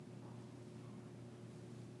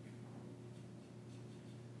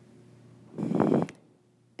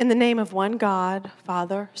In the name of one God,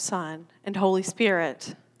 Father, Son, and Holy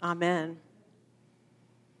Spirit, amen.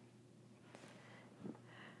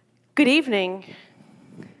 Good evening.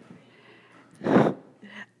 If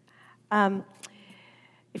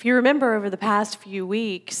you remember over the past few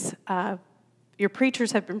weeks, your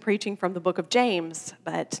preachers have been preaching from the book of James,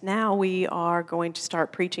 but now we are going to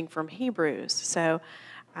start preaching from Hebrews. So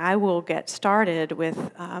I will get started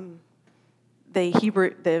with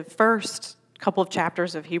the first couple of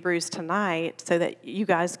chapters of Hebrews tonight so that you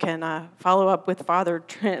guys can follow up with Father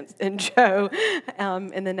Trent and Joe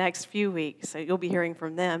in the next few weeks. So you'll be hearing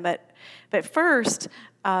from them. But first,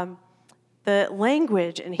 the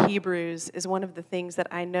language in Hebrews is one of the things that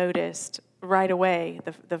I noticed right away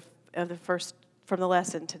the first from the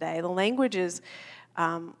lesson today. The language is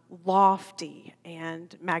lofty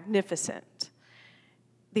and magnificent.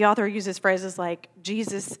 The author uses phrases like,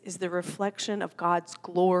 Jesus is the reflection of God's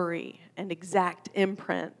glory and exact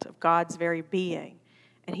imprint of God's very being,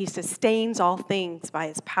 and he sustains all things by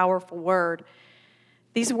his powerful word.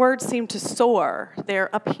 These words seem to soar.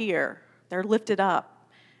 They're up here. They're lifted up,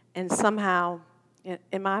 and somehow,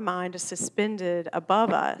 in my mind, is suspended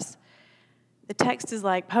above us. The text is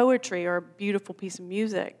like poetry or a beautiful piece of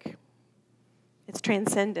music. It's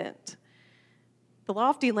transcendent. The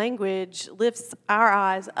lofty language lifts our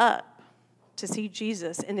eyes up to see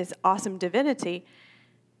Jesus in his awesome divinity.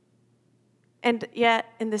 And yet,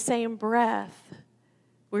 in the same breath,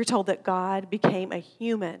 we're told that God became a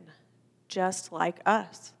human just like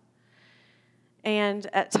us. And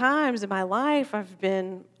at times in my life, I've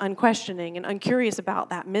been unquestioning and uncurious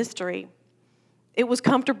about that mystery. It was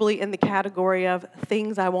comfortably in the category of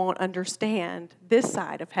things I won't understand this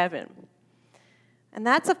side of heaven. And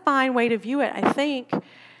that's a fine way to view it, I think,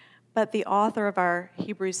 but the author of our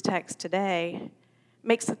Hebrews text today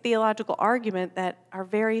makes a theological argument that our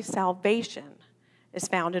very salvation is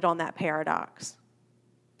founded on that paradox,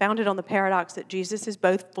 founded on the paradox that Jesus is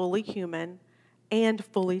both fully human and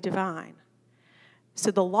fully divine.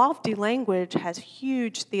 So the lofty language has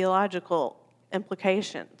huge theological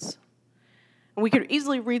implications. And we could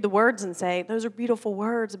easily read the words and say, those are beautiful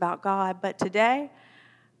words about God, but today,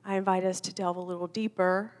 I invite us to delve a little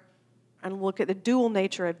deeper and look at the dual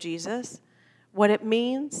nature of Jesus, what it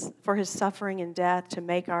means for his suffering and death to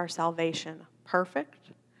make our salvation perfect,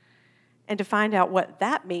 and to find out what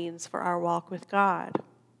that means for our walk with God.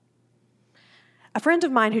 A friend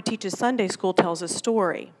of mine who teaches Sunday school tells a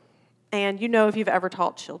story, and you know if you've ever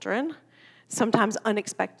taught children, sometimes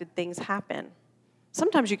unexpected things happen.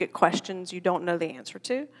 Sometimes you get questions you don't know the answer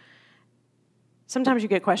to. Sometimes you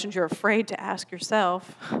get questions you're afraid to ask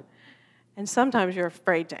yourself, and sometimes you're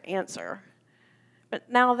afraid to answer.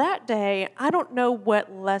 But now that day, I don't know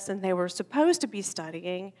what lesson they were supposed to be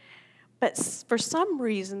studying, but for some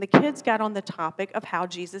reason, the kids got on the topic of how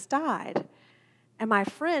Jesus died. And my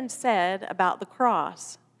friend said about the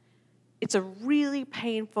cross, it's a really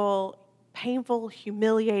painful,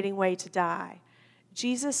 humiliating way to die.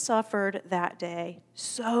 Jesus suffered that day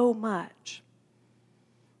so much.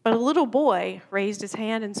 But a little boy raised his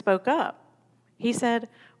hand and spoke up. He said,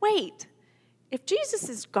 wait, if Jesus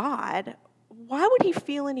is God, why would he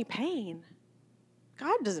feel any pain?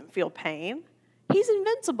 God doesn't feel pain. He's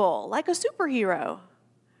invincible, like a superhero.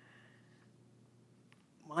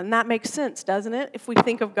 Well, and that makes sense, doesn't it? If we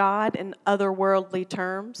think of God in otherworldly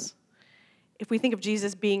terms, if we think of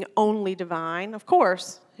Jesus being only divine, of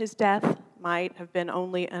course, his death might have been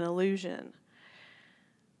only an illusion.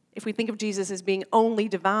 If we think of Jesus as being only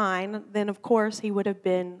divine, then of course he would have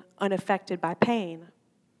been unaffected by pain.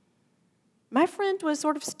 My friend was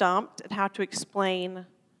sort of stumped at how to explain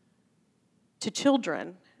to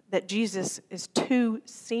children that Jesus is two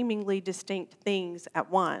seemingly distinct things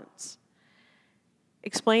at once.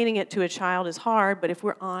 Explaining it to a child is hard, but if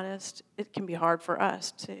we're honest, it can be hard for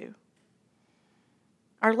us too.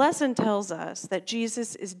 Our lesson tells us that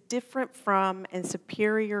Jesus is different from and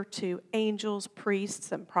superior to angels,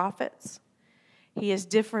 priests, and prophets. He is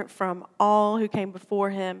different from all who came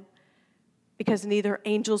before him because neither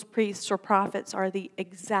angels, priests, or prophets are the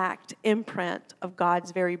exact imprint of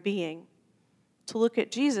God's very being. To look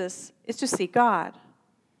at Jesus is to see God.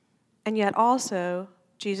 And yet also,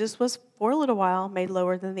 Jesus was for a little while made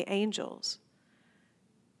lower than the angels.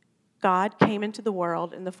 God came into the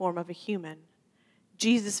world in the form of a human.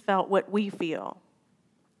 Jesus felt what we feel.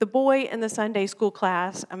 The boy in the Sunday school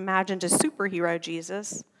class imagined a superhero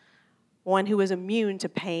Jesus, one who was immune to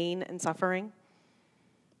pain and suffering.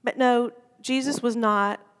 But no, Jesus was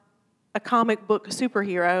not a comic book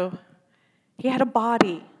superhero. He had a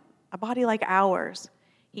body like ours.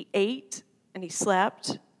 He ate and he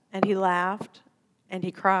slept and he laughed and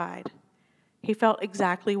he cried. He felt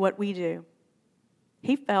exactly what we do.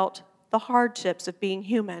 He felt the hardships of being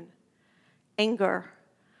human: anger,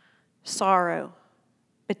 sorrow,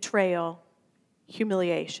 betrayal,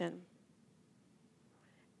 humiliation.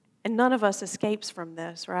 And none of us escapes from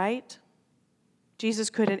this, right?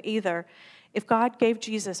 Jesus couldn't either. If God gave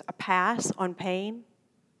Jesus a pass on pain,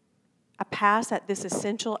 a pass at this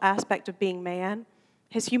essential aspect of being man,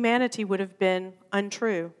 his humanity would have been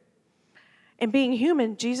untrue. And being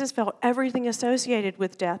human, Jesus felt everything associated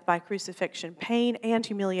with death by crucifixion, pain and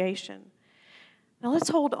humiliation. Now let's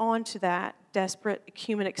hold on to that desperate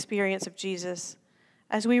human experience of Jesus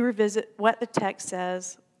as we revisit what the text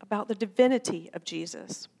says about the divinity of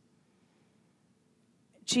Jesus.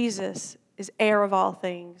 Jesus is heir of all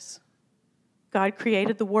things. God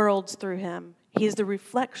created the worlds through him. He is the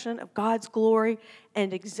reflection of God's glory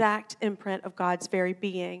and exact imprint of God's very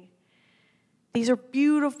being. These are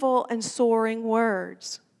beautiful and soaring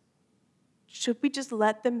words. Should we just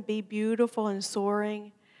let them be beautiful and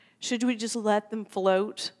soaring? Should we just let them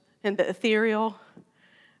float in the ethereal?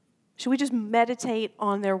 Should we just meditate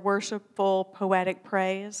on their worshipful, poetic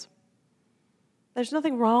praise? There's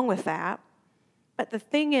nothing wrong with that. But the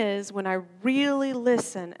thing is, when I really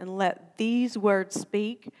listen and let these words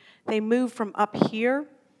speak, they move from up here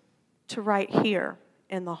to right here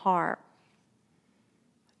in the heart.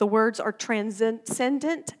 The words are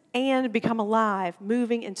transcendent and become alive,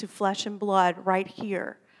 moving into flesh and blood right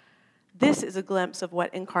here. This is a glimpse of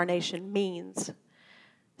what incarnation means.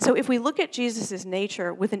 So if we look at Jesus'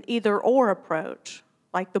 nature with an either-or approach,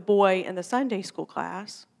 like the boy in the Sunday school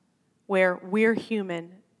class, where we're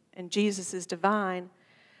human and Jesus is divine,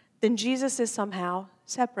 then Jesus is somehow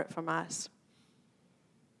separate from us.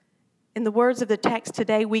 In the words of the text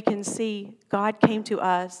today, we can see God came to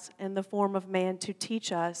us in the form of man to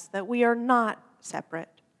teach us that we are not separate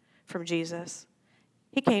from Jesus.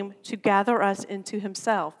 He came to gather us into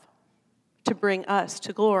himself, to bring us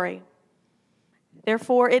to glory.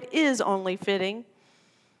 Therefore, it is only fitting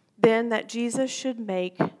then that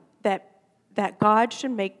that God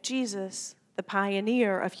should make Jesus the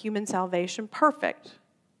pioneer of human salvation perfect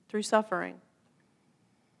through suffering.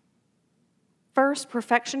 First,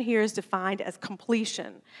 perfection here is defined as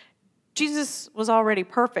completion. Jesus was already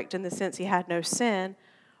perfect in the sense he had no sin.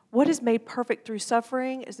 What is made perfect through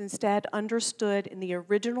suffering is instead understood in the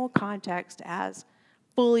original context as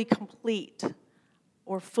fully complete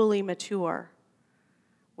or fully mature.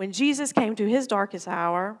 When Jesus came to his darkest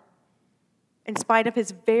hour, in spite of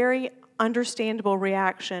his very understandable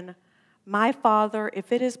reaction, "My Father,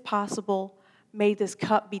 if it is possible, may this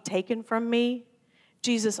cup be taken from me,"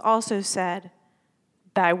 Jesus also said,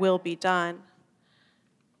 "Thy will be done."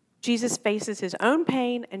 Jesus faces his own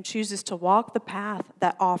pain and chooses to walk the path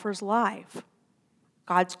that offers life.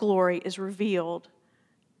 God's glory is revealed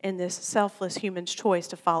in this selfless human's choice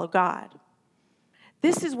to follow God.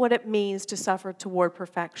 This is what it means to suffer toward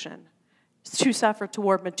perfection, to suffer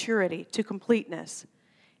toward maturity, to completeness.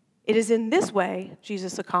 It is in this way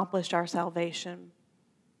Jesus accomplished our salvation,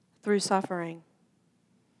 through suffering.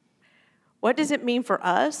 What does it mean for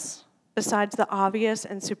us, besides the obvious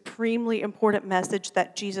and supremely important message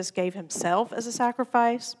that Jesus gave himself as a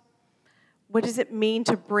sacrifice? What does it mean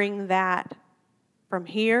to bring that from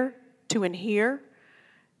here to in here,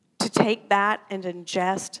 to take that and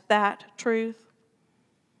ingest that truth?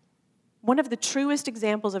 One of the truest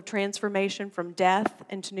examples of transformation from death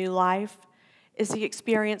into new life is the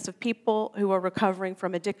experience of people who are recovering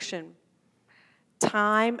from addiction.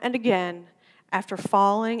 Time and again, after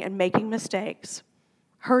falling and making mistakes,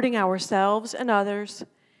 hurting ourselves and others,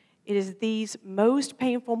 it is these most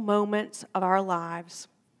painful moments of our lives,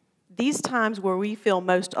 these times where we feel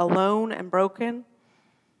most alone and broken,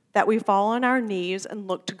 that we fall on our knees and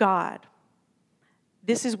look to God.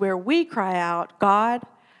 This is where we cry out, "God,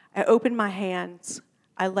 I open my hands,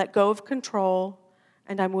 I let go of control,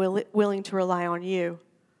 and I'm willing to rely on you,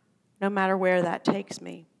 no matter where that takes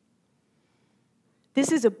me."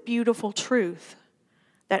 This is a beautiful truth,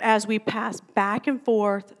 that as we pass back and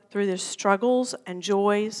forth through the struggles and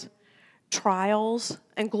joys, trials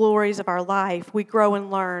and glories of our life, we grow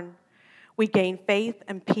and learn. We gain faith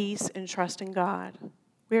and peace and trust in God.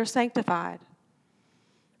 We are sanctified.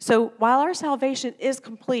 So while our salvation is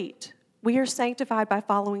complete, we are sanctified by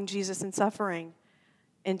following Jesus in suffering,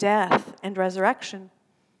 in death, and resurrection.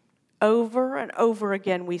 Over and over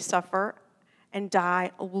again we suffer and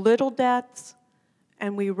die little deaths,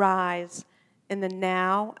 and we rise in the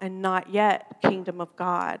now and not yet kingdom of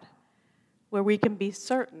God, where we can be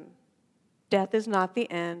certain death is not the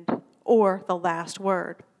end or the last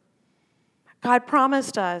word. God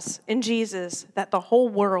promised us in Jesus that the whole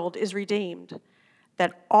world is redeemed,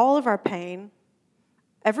 that all of our pain,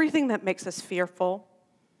 everything that makes us fearful,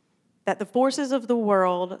 that the forces of the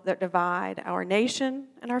world that divide our nation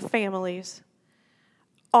and our families,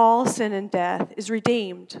 all sin and death is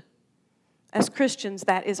redeemed. As Christians,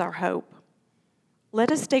 that is our hope.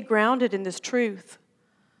 Let us stay grounded in this truth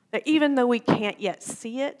that even though we can't yet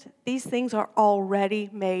see it, these things are already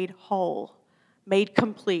made whole, made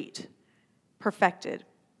complete, perfected.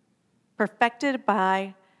 Perfected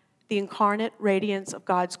by the incarnate radiance of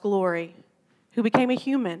God's glory, who became a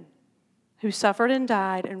human, who suffered and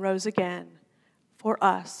died and rose again for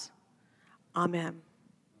us. Amen.